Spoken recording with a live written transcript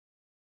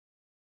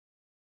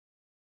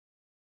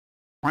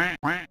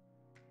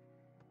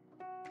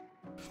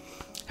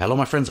Hello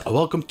my friends,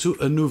 welcome to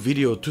a new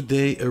video.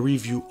 Today a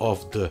review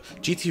of the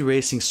GT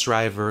Racing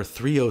Striver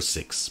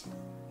 306.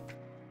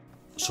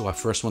 So I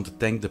first want to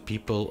thank the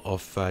people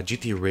of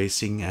GT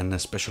Racing and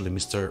especially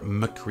Mr.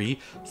 McCree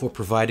for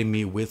providing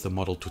me with a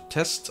model to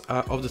test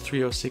of the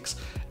 306,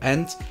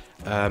 and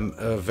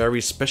a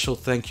very special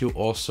thank you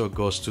also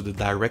goes to the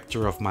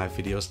director of my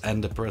videos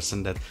and the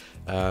person that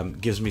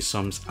gives me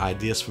some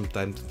ideas from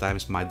time to time,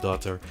 my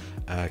daughter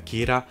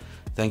Kira.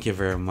 Thank you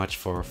very much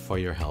for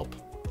your help.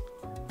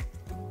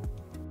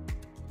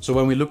 So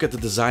when we look at the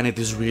design, it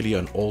is really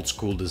an old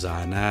school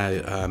design.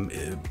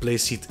 Play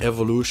seat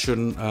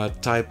evolution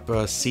type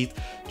seat,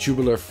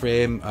 tubular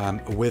frame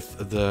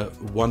with the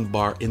one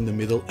bar in the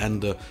middle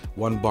and the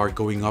one bar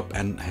going up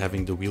and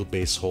having the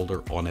wheelbase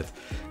holder on it.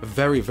 A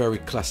very, very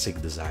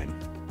classic design.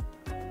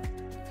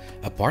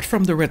 Apart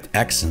from the red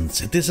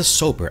accents, it is a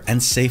sober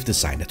and safe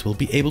design that will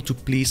be able to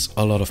please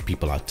a lot of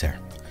people out there.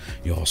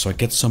 You also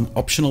get some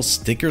optional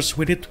stickers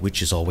with it,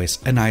 which is always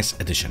a nice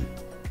addition.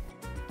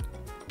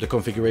 The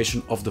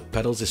configuration of the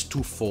pedals is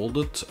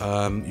two-folded.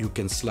 You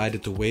can slide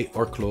it away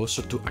or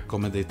closer to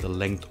accommodate the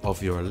length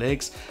of your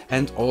legs,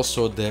 and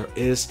also there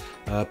is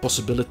a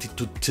possibility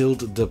to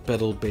tilt the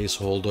pedal base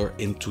holder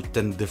into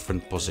 10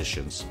 different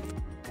positions.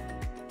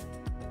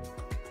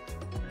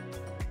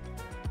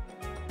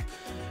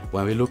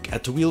 When we look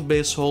at the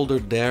wheelbase holder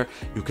there,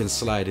 you can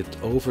slide it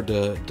over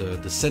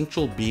the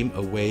central beam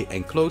away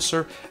and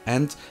closer,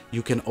 and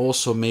you can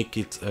also make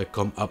it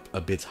come up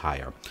a bit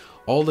higher.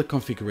 All the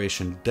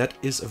configuration that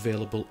is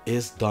available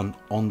is done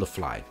on the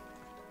fly.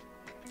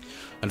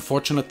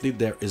 Unfortunately,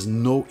 there is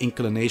no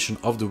inclination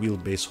of the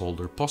wheelbase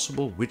holder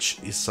possible, which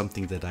is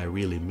something that I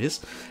really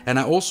miss. And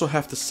I also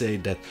have to say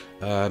that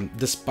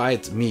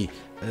despite me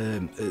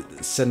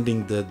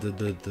sending the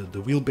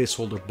wheelbase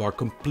holder bar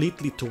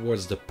completely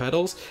towards the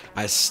pedals,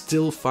 I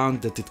still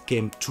found that it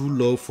came too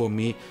low for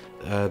me,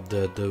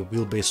 the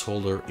wheelbase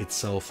holder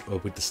itself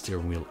with the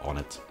steering wheel on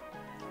it.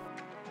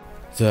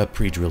 The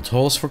pre-drilled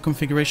holes for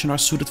configuration are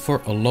suited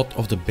for a lot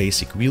of the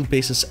basic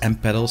wheelbases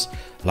and pedals,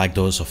 like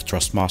those of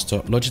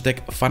Thrustmaster,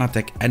 Logitech,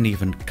 Fanatec and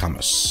even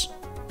Camus.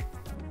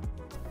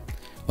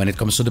 When it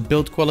comes to the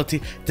build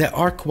quality, there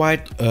are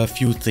quite a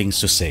few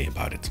things to say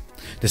about it.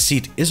 The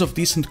seat is of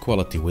decent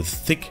quality with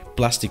thick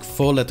plastic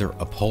faux leather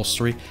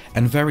upholstery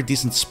and very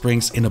decent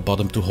springs in the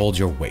bottom to hold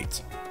your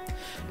weight.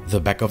 The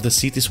back of the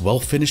seat is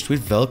well finished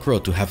with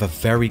Velcro to have a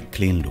very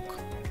clean look.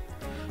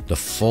 The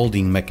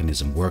folding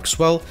mechanism works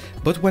well,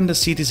 but when the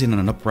seat is in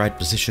an upright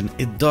position,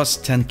 it does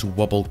tend to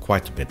wobble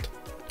quite a bit.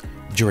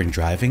 During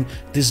driving,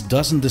 this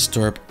doesn't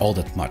disturb all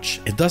that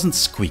much. It doesn't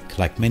squeak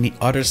like many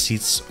other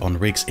seats on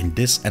rigs in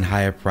this and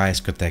higher price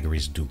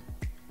categories do.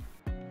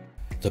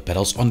 The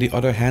pedals, on the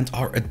other hand,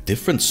 are a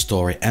different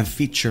story and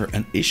feature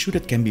an issue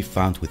that can be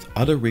found with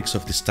other rigs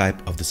of this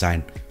type of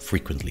design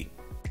frequently.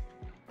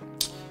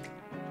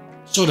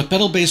 So the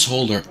pedal base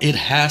holder, it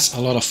has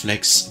a lot of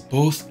flex,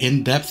 both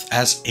in depth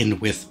as in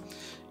width.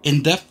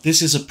 In depth,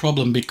 this is a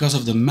problem because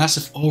of the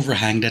massive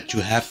overhang that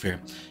you have here.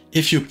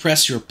 If you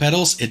press your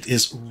pedals, it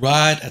is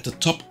right at the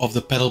top of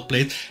the pedal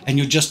plate and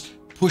you just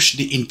push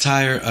the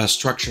entire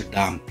structure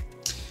down.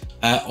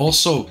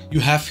 Also,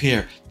 you have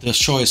here the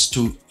choice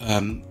to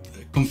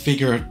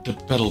configure the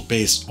pedal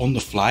base on the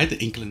fly.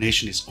 The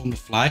inclination is on the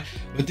fly,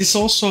 but this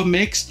also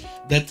makes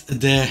that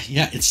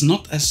it's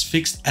not as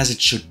fixed as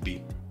it should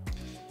be.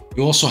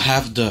 You also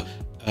have the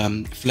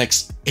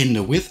flex in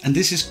the width, and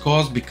this is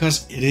caused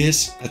because it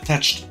is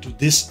attached to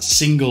this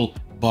single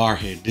bar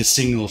here, this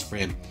single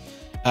frame.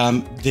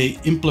 They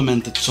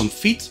implemented some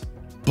feet,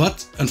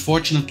 but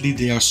unfortunately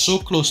they are so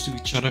close to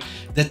each other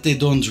that they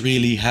don't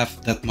really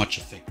have that much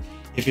effect.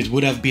 If it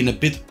would have been a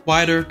bit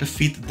wider, the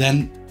feet,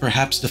 then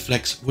perhaps the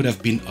flex would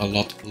have been a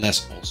lot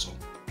less also.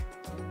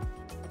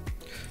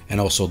 And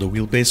also the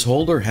wheelbase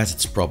holder has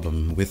its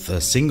problem with a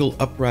single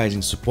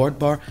uprising support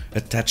bar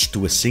attached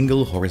to a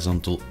single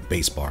horizontal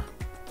base bar.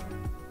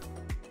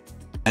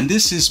 And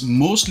this is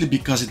mostly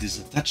because it is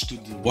attached to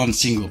the one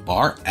single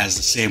bar, as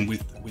the same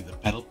with the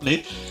pedal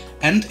plate,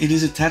 and it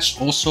is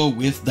attached also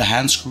with the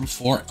hand screw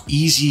for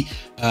easy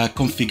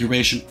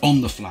configuration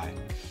on the fly.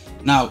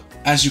 Now,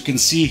 as you can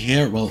see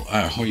here, well,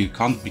 or you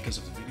can't because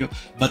of the video,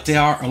 but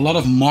there are a lot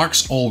of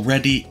marks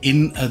already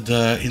in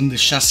the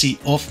chassis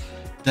of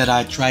that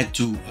I tried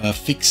to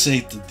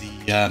fixate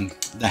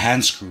the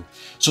hand screw.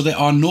 So there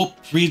are no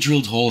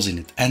pre-drilled holes in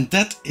it, and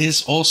that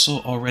is also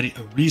already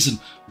a reason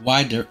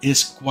why there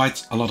is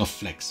quite a lot of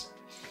flex.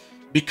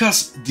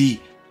 Because the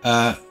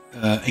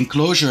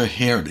enclosure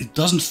here, it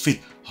doesn't fit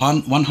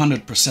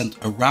 100%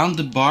 around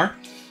the bar,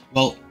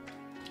 well,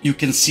 you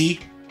can see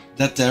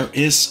that there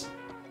is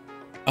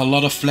a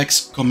lot of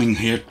flex coming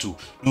here too.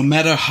 No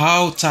matter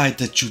how tight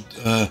that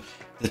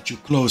you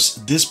close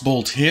this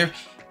bolt here,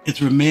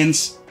 it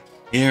remains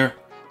here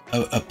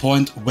a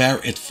point where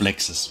it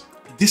flexes.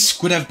 This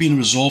could have been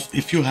resolved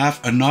if you have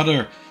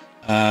another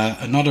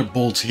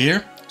bolt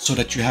here, so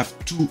that you have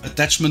two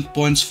attachment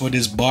points for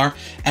this bar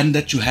and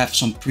that you have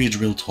some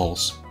pre-drilled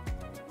holes.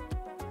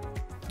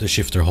 The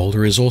shifter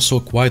holder is also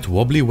quite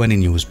wobbly when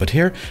in use, but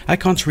here I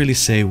can't really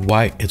say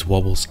why it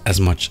wobbles as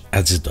much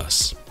as it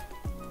does.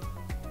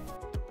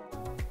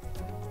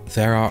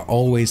 There are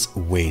always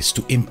ways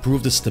to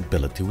improve the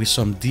stability with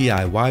some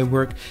DIY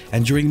work,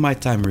 and during my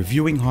time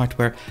reviewing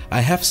hardware I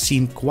have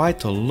seen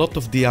quite a lot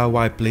of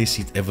DIY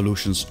playseat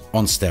evolutions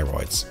on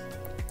steroids.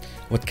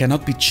 What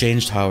cannot be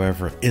changed,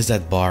 however, is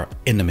that bar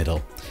in the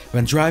middle.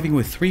 When driving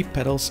with 3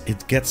 pedals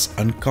it gets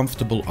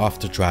uncomfortable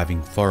after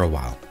driving for a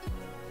while.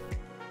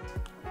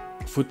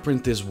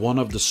 Footprint is one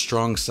of the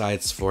strong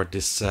sides for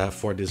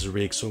this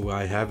rig, so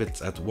I have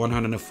it at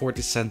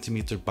 140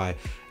 cm by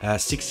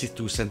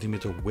 62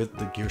 cm with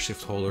the gear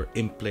shift holder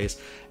in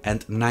place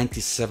and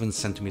 97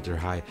 cm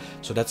high,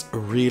 so that's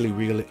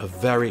really a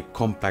very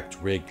compact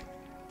rig.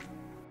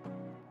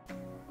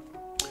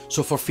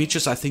 So for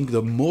features, I think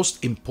the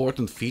most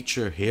important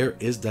feature here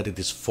is that it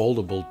is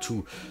foldable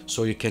too.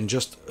 So you can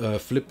just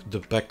flip the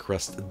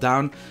backrest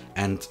down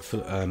and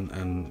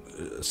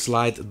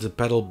slide the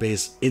pedal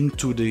base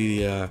into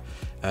the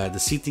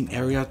seating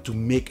area to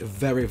make a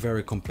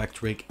very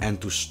compact rig and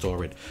to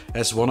store it.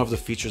 As one of the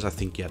features, I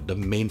think, yeah, the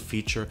main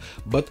feature,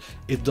 but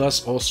it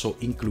does also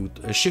include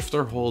a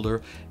shifter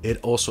holder. It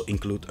also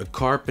includes a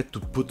carpet to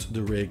put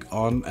the rig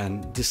on,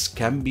 and this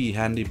can be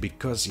handy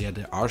because, yeah,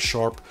 there are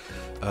sharp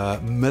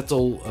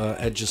metal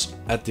edges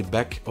at the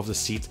back of the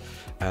seat,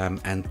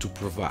 and to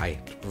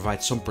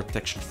provide some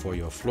protection for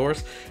your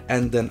floors.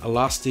 And then a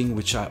last thing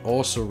which I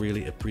also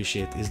really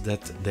appreciate is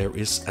that there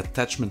is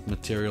attachment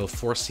material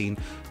foreseen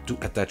to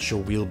attach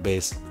your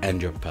wheelbase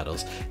and your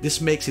pedals.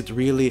 This makes it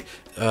really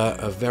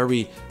a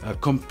very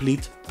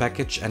complete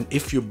package, and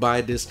if you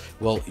buy this,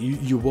 well,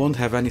 you won't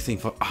have anything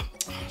for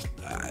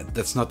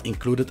that's not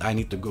included, I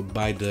need to go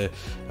buy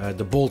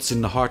the bolts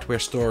in the hardware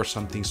store or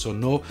something. So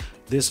no,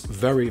 this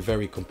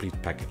very complete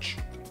package.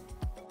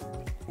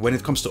 When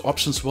it comes to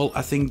options, well,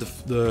 I think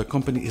the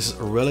company is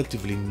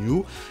relatively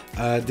new.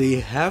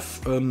 They have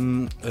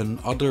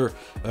another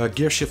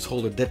gear shift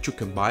holder that you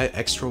can buy,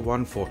 extra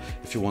one, for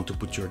if you want to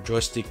put your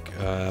joystick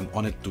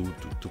on it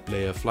to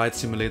play a flight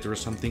simulator or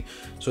something.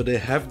 So they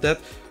have that.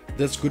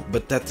 That's good,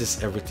 but that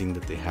is everything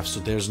that they have. So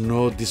there's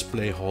no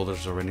display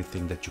holders or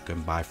anything that you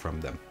can buy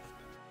from them.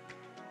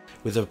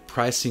 With a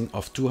pricing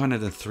of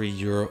 203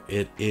 euro,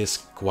 it is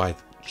quite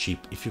cheap.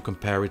 If you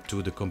compare it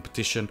to the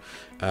competition,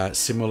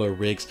 similar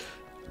rigs,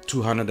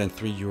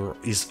 203 euro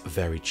is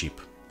very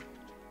cheap.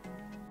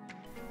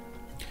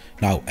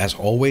 Now, as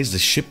always, the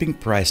shipping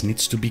price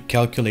needs to be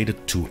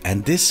calculated too,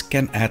 and this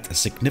can add a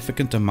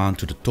significant amount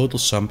to the total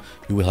sum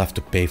you will have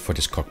to pay for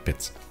this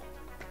cockpit.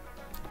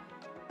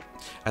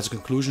 As a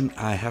conclusion,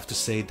 I have to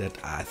say that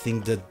I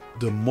think that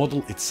the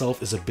model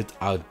itself is a bit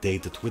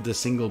outdated. With the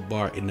single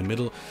bar in the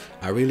middle,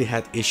 I really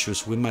had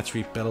issues with my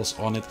 3 pedals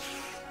on it.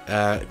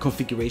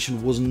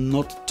 Configuration was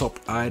not top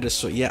either,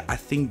 so yeah, I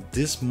think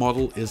this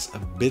model is a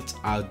bit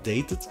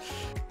outdated.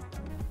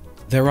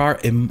 There are,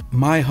 in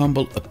my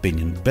humble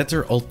opinion,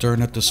 better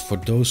alternatives for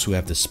those who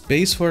have the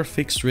space for a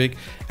fixed rig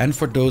and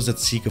for those that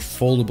seek a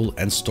foldable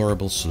and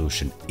storable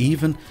solution,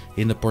 even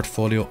in the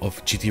portfolio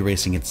of GT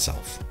Racing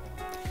itself.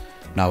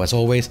 Now, as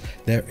always,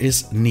 there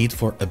is need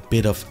for a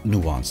bit of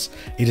nuance.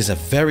 It is a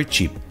very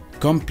cheap,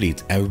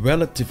 complete and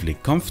relatively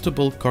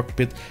comfortable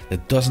cockpit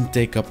that doesn't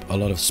take up a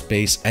lot of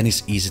space and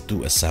is easy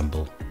to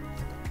assemble.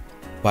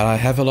 While I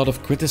have a lot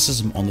of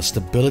criticism on the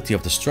stability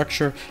of the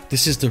structure,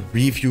 this is the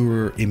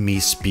reviewer in me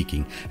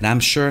speaking, and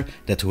I'm sure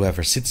that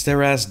whoever sits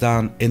their ass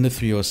down in the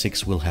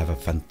 306 will have a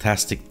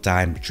fantastic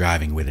time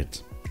driving with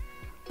it.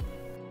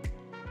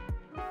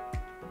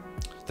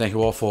 Thank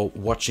you all for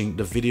watching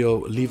the video.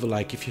 Leave a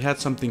like if you had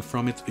something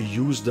from it.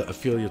 Use the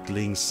affiliate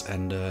links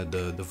and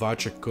the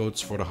voucher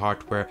codes for the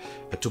hardware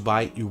to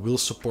buy. You will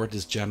support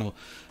this channel.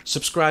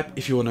 Subscribe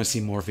if you want to see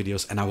more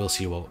videos, and I will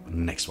see you all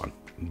next one.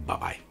 Bye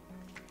bye.